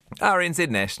RNZ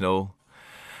National.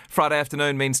 Friday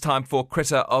afternoon means time for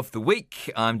Critter of the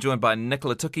Week. I'm joined by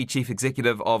Nicola Tukey, Chief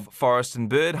Executive of Forest and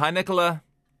Bird. Hi, Nicola.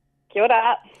 Kia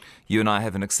ora. You and I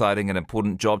have an exciting and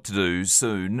important job to do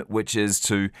soon, which is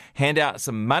to hand out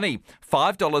some money.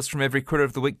 $5 from every Critter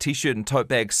of the Week t-shirt and tote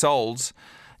bag sold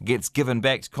gets given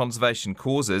back to conservation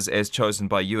causes as chosen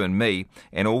by you and me.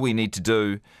 And all we need to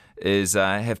do is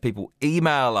have people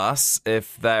email us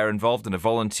if they're involved in a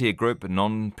volunteer group, a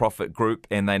non-profit group,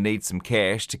 and they need some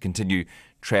cash to continue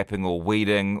trapping or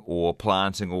weeding or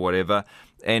planting or whatever.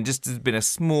 And just there's been a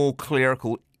small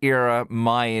clerical error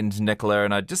my end, Nicola,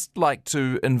 and I'd just like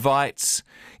to invite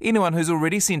anyone who's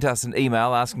already sent us an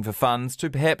email asking for funds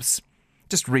to perhaps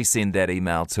just resend that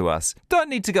email to us. Don't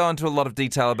need to go into a lot of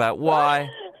detail about why.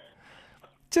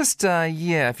 Just,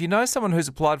 if you know someone who's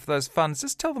applied for those funds,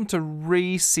 just tell them to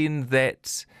resend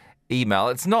that email.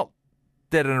 It's not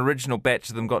that an original batch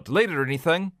of them got deleted or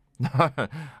anything. No.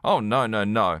 Oh,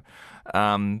 no.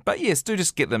 But yes, do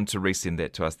just get them to resend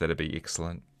that to us. That'd be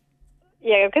excellent.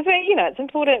 Yeah, because, it's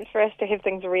important for us to have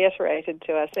things reiterated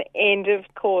to us. And, of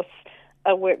course,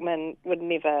 a workman would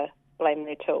never blame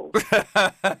their tools.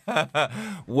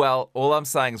 Well, all I'm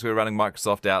saying is we're running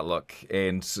Microsoft Outlook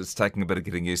and it's taking a bit of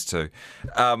getting used to.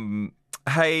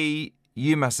 Hey,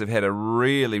 you must have had a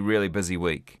really, really busy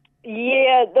week.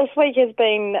 Yeah, this week has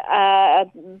been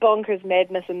bonkers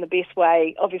madness in the best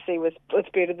way, obviously with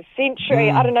Bird of the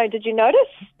Century. I don't know, did you notice?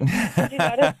 Did you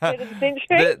notice Bird of the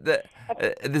Century?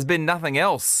 There's been nothing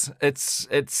else.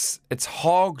 It's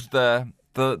hogged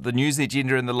the news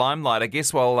agenda in the limelight. I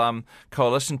guess while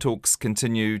coalition talks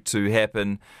continue to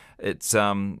happen, it's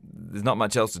there's not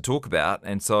much else to talk about.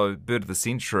 And so Bird of the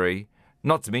Century,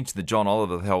 not to mention the John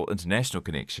Oliver, the whole international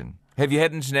connection. Have you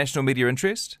had international media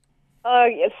interest? Oh,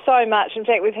 yeah, so much. In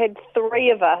fact, we've had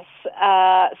three of us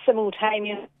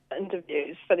simultaneous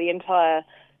interviews for the entire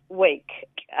week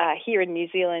here in New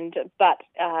Zealand, but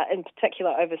in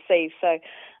particular overseas. So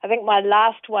I think my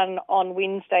last one on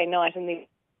Wednesday night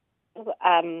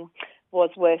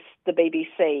was with the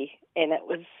BBC, and it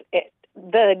was at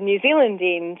the New Zealand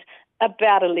end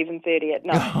about 11:30 at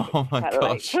night. Oh my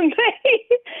gosh! For me.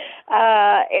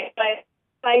 I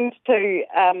explained to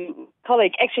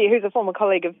colleague, actually, who's a former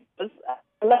colleague of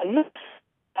Lynn,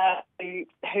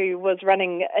 who was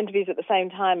running interviews at the same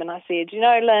time, and I said,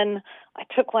 Lynn, I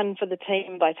took one for the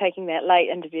team by taking that late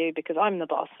interview because I'm the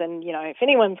boss, and if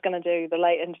anyone's going to do the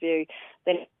late interview,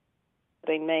 then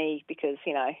been me because,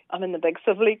 I'm in the big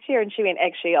civilly chair. And she went,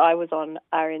 actually, I was on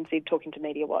RNZ talking to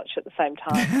Media Watch at the same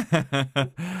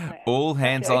time. All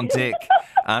hands on deck,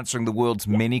 answering the world's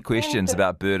many questions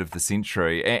about Bird of the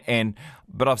Century.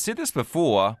 But I've said this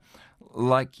before,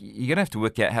 like, you're going to have to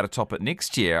work out how to top it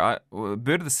next year.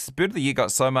 Bird of the Year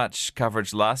got so much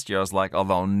coverage last year, I was like,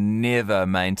 they'll never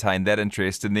maintain that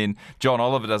interest. And then John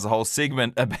Oliver does a whole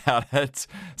segment about it.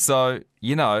 So,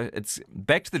 it's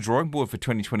back to the drawing board for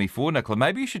 2024, Nicola.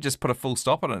 Maybe you should just put a full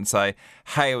stop on it and say,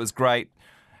 hey, it was great.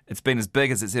 It's been as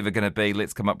big as it's ever going to be.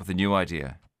 Let's come up with a new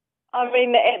idea. I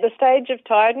mean, at the stage of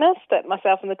tiredness that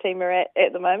myself and the team are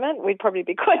at the moment, we'd probably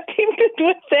be quite tempted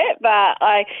with that. But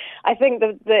I think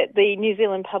that the New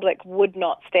Zealand public would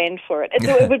not stand for it.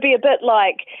 It would be a bit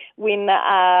like when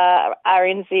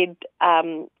RNZ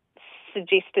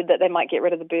suggested that they might get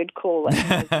rid of the bird call. And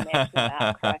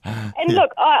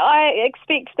look, I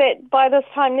expect that by this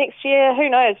time next year, who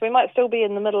knows, we might still be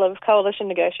in the middle of coalition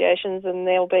negotiations and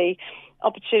there'll be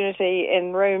opportunity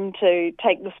and room to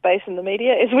take the space in the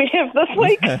media as we have this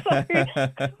week. So.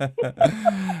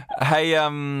 Hey,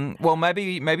 well, maybe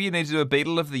you need to do a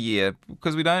Beetle of the Year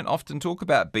because we don't often talk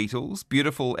about beetles,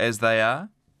 beautiful as they are.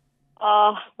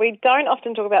 We don't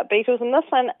often talk about beetles, and this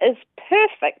one is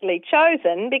perfectly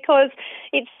chosen because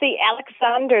it's the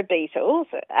Alexander beetles,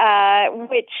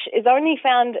 which is only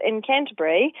found in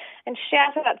Canterbury. And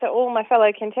shout out to all my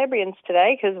fellow Cantabrians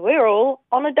today because we're all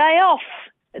on a day off.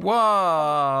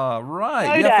 Wow, right.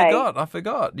 No yeah, day. I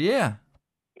forgot. Yeah.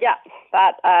 Yeah,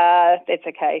 but that's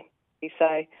okay.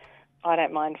 So I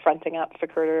don't mind fronting up for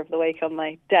Critter of the Week on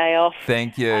my day off.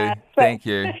 Thank you. Thank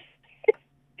you.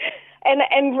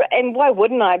 And why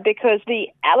wouldn't I? Because the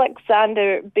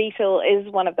Alexander beetle is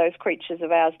one of those creatures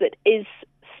of ours that is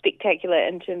spectacular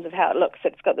in terms of how it looks.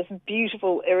 It's got this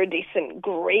beautiful iridescent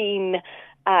green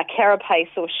carapace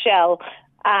or shell.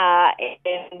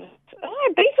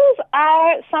 And beetles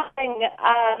are something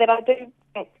that I do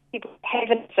think people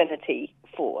have an affinity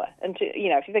for. And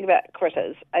if you think about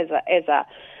critters as a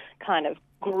kind of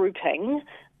grouping,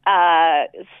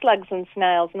 slugs and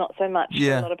snails not so much.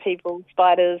 Yeah. A lot of people,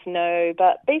 spiders, no,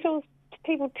 but beetles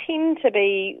people tend to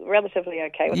be relatively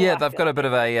okay with. Yeah, they've got a bit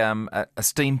of a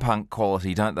steampunk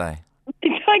quality, don't they?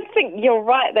 They I think you're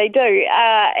right, they do.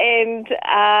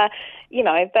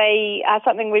 They are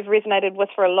something we've resonated with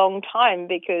for a long time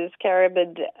because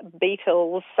carabid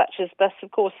beetles such as this,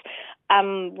 of course,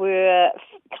 were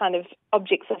kind of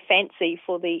objects of fancy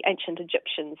for the ancient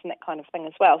Egyptians and that kind of thing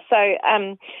as well. So,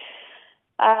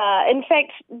 in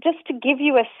fact, just to give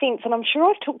you a sense, and I'm sure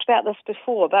I've talked about this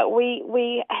before, but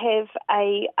we have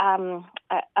a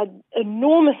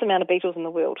enormous amount of beetles in the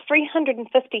world,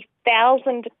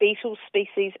 350,000 beetle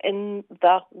species in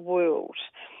the world.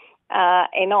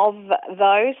 And of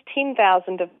those,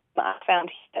 10,000 of them are found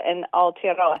here in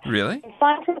Aotearoa. Really? And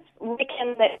scientists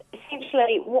reckon that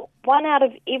essentially 1 out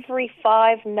of every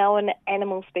 5 known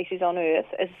animal species on Earth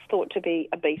is thought to be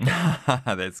a beetle.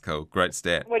 That's cool. Great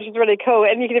stat. Which is really cool.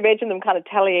 And you can imagine them kind of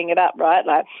tallying it up, right?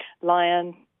 Like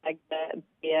lion, tiger,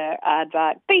 bear,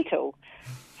 aardvark, beetle.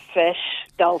 Fish,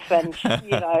 dolphin,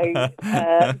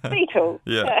 beetle.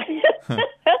 Yeah.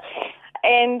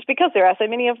 And because there are so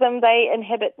many of them, they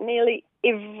inhabit nearly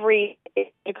every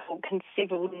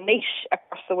conceivable niche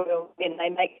across the world, and they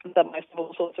make the most of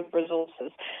all sorts of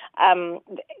resources.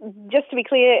 Just to be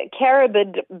clear,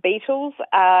 carabid beetles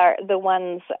are the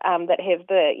ones that have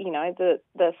the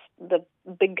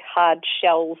big hard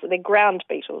shells. They're ground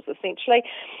beetles essentially,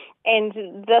 and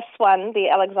this one, the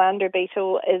Alexander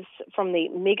beetle, is from the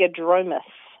Megadromus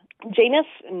genus,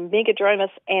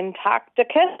 Megadromus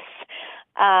antarcticus.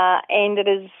 And it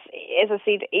is, as I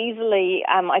said, easily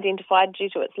identified due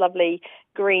to its lovely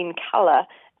green colour.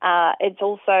 It's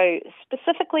also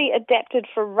specifically adapted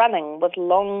for running with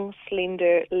long,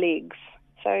 slender legs.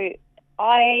 So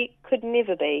I could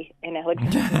never be an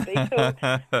Alexander beetle.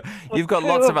 You've got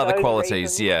lots of other those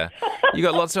qualities, reasons. yeah. You've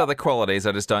got lots of other qualities.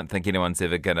 I just don't think anyone's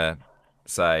ever going to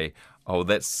say, oh,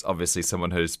 that's obviously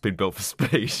someone who's been built for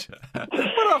speed.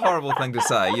 What a horrible thing to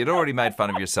say. You'd already made fun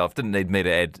of yourself. Didn't need me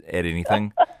to add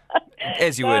anything.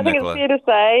 As you were, I think Nicola. it's fair to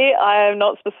say I am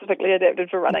not specifically adapted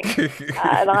for running,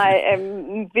 and I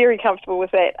am very comfortable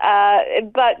with that.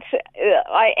 But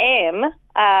I am.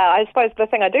 I suppose the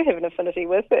thing I do have an affinity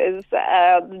with is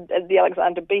the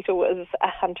Alexander beetle is a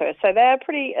hunter. So they are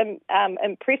pretty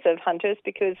impressive hunters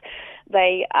because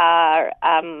they are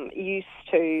used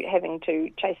to having to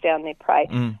chase down their prey.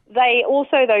 They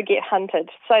also, though, get hunted.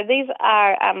 So these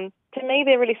are... to me,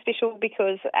 they're really special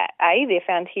because, A, they're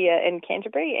found here in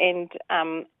Canterbury, and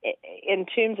in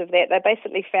terms of that, they're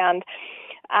basically found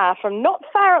from not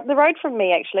far up the road from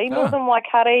me, actually, northern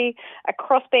Waikari,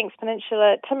 across Banks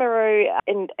Peninsula, Timaru,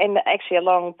 and actually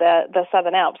along the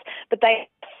Southern Alps. But they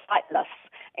are flightless,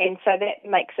 and so that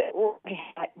makes it,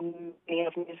 like many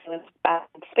of New Zealand's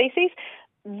species,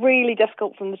 really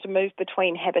difficult for them to move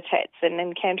between habitats. And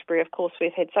in Canterbury, of course,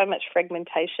 we've had so much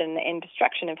fragmentation and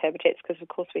destruction of habitats because, of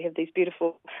course, we have these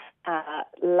beautiful,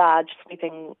 large,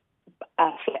 sweeping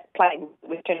flat plains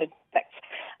we've turned into paddocks.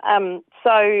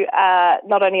 So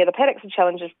not only are the paddocks a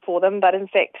challenge for them, but in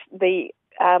fact the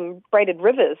braided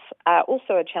rivers are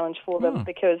also a challenge for them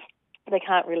because they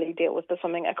can't really deal with the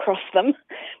swimming across them.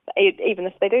 Even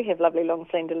if they do have lovely long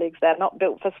slender legs, they're not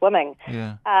built for swimming.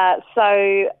 Yeah.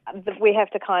 So we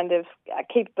have to kind of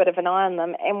keep a bit of an eye on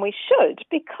them, and we should,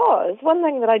 because one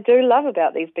thing that I do love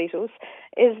about these beetles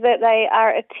is that they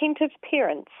are attentive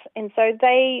parents, and so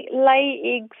they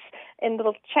lay eggs in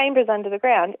little chambers under the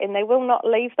ground, and they will not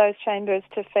leave those chambers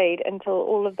to feed until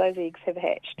all of those eggs have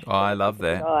hatched. Oh, I love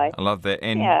that. I love that.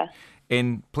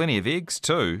 And plenty of eggs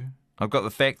too. I've got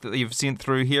the fact that you've sent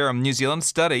through here. A New Zealand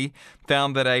study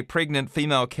found that a pregnant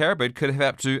female carabid could have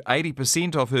up to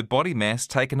 80% of her body mass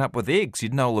taken up with eggs.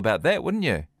 You'd know all about that, wouldn't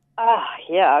you?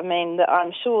 Yeah. I mean,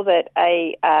 I'm sure that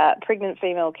a pregnant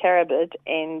female carabid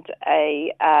and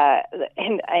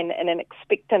an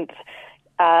expectant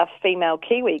female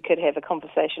kiwi could have a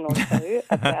conversation or two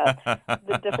about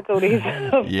the difficulties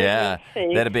of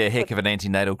pregnancy. That'd be a heck of an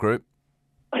antenatal group.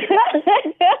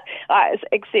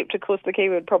 Except, of course, the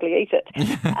kiwi would probably eat it. We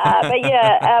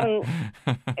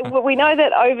know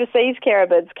that overseas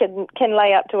carabids can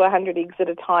lay up to 100 eggs at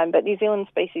a time, but New Zealand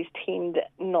species tend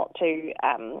not to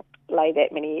lay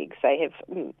that many eggs. They have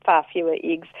far fewer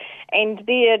eggs, and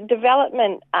their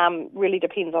development really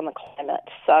depends on the climate.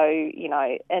 So,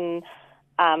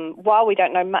 while we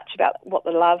don't know much about what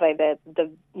the larvae, the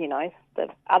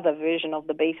other version of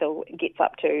the beetle gets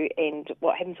up to and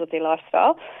what happens with their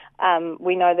lifestyle,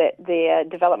 we know that their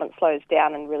development slows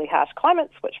down in really harsh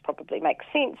climates, which probably makes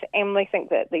sense, and we think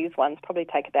that these ones probably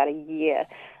take about a year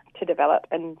to develop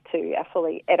into a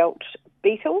fully adult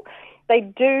beetle. They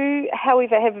do,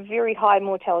 however, have a very high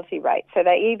mortality rate, so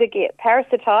they either get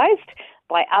parasitized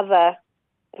by other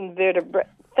invertebrate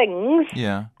things,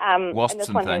 wasps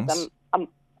and things.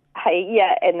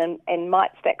 And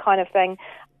mites, that kind of thing,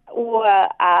 or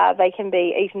they can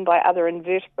be eaten by other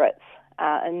invertebrates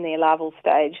in their larval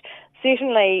stage.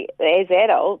 Certainly, as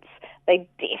adults, they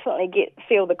definitely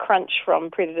feel the crunch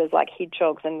from predators like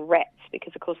hedgehogs and rats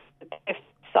because, of course, the perfect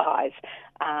size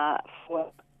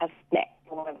for a snack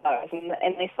for one of those. And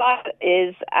their size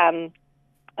is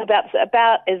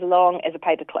about as long as a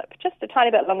paperclip, just a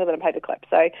tiny bit longer than a paperclip,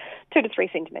 so 2 to 3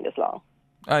 centimetres long.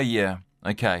 Oh, yeah.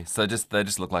 Okay, so they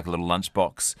just look like a little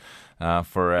lunchbox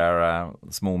for our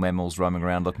small mammals roaming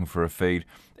around looking for a feed.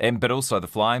 But also the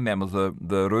flying mammals, the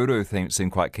ruru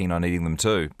seem quite keen on eating them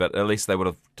too. But at least they would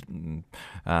have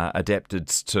adapted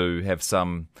to have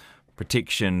some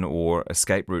protection or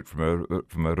escape route from a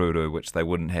ruru, which they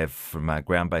wouldn't have from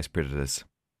ground-based predators.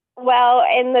 Well,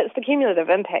 and it's the cumulative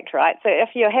impact, right? So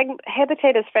if your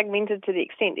habitat is fragmented to the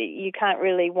extent that you can't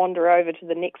really wander over to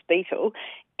the next beetle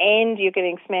and you're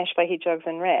getting smashed by hedgehogs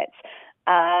and rats,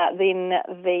 then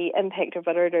the impact of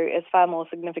a ruru is far more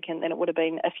significant than it would have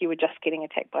been if you were just getting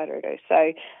attacked by a ruru.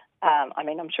 So,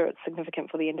 I'm sure it's significant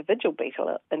for the individual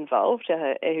beetle involved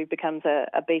who becomes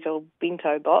a beetle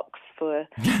bento box for a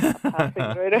passing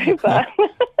ruru,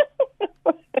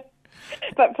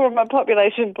 But from a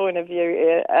population point of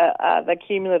view, the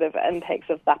cumulative impacts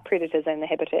of the predators and the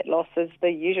habitat loss is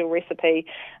the usual recipe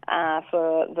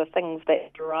for the things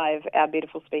that drive our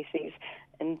beautiful species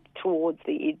and towards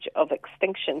the edge of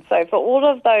extinction. So for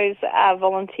all of those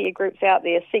volunteer groups out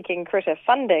there seeking critter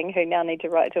funding who now need to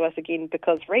write to us again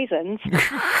because reasons,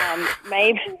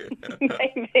 maybe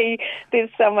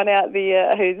there's someone out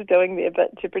there who's doing their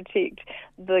bit to protect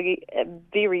the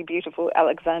very beautiful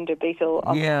Alexander beetle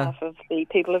on behalf of the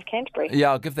people of Canterbury.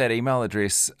 Yeah, I'll give that email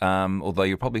address, although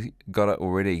you've probably got it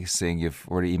already, seeing you've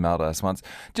already emailed us once.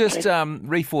 Just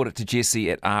re-forward it to Jessie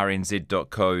at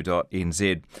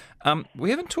rnz.co.nz. We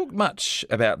haven't talked much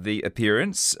about the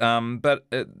appearance, but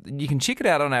you can check it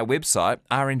out on our website,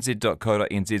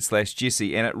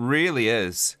 rnz.co.nz/Jessie, and it really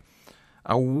is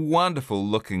a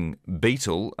wonderful-looking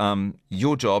beetle.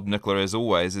 Your job, Nicola, as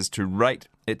always, is to rate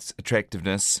its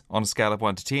attractiveness on a scale of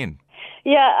 1 to 10.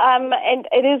 Yeah, and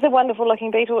it is a wonderful-looking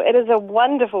beetle. It is a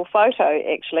wonderful photo,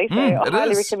 actually, so I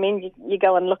highly recommend you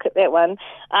go and look at that one.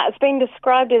 It's been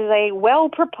described as a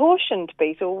well-proportioned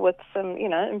beetle with some,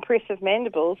 impressive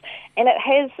mandibles, and it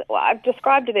has, I've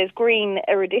described it as green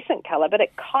iridescent colour, but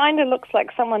it kind of looks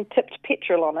like someone tipped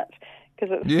petrol on it.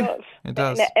 Because it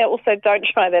does. And also, don't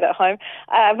try that at home.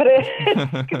 But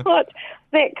it's got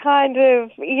that kind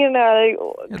of,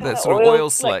 that sort of oil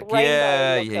slick.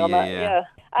 Yeah.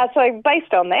 So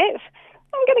based on that,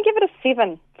 I'm going to give it a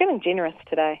 7. Feeling generous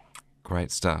today.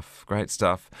 Great stuff.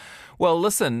 Well,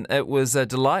 listen, it was a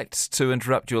delight to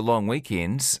interrupt your long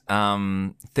weekend.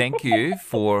 Thank you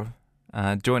for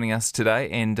joining us today,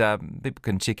 and people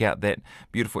can check out that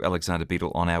beautiful Alexander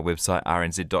beetle on our website,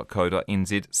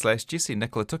 rnz.co.nz/Jessie.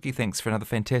 Nicola Tuki, thanks for another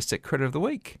fantastic Critter of the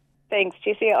Week. Thanks,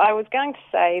 Jessie. I was going to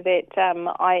say that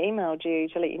I emailed you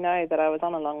to let you know that I was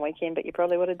on a long weekend, but you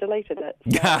probably would have deleted it.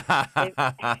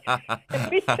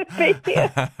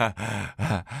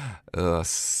 So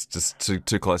it's just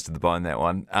too close to the bone, that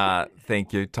one.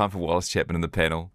 Thank you. Time for Wallace Chapman in the panel.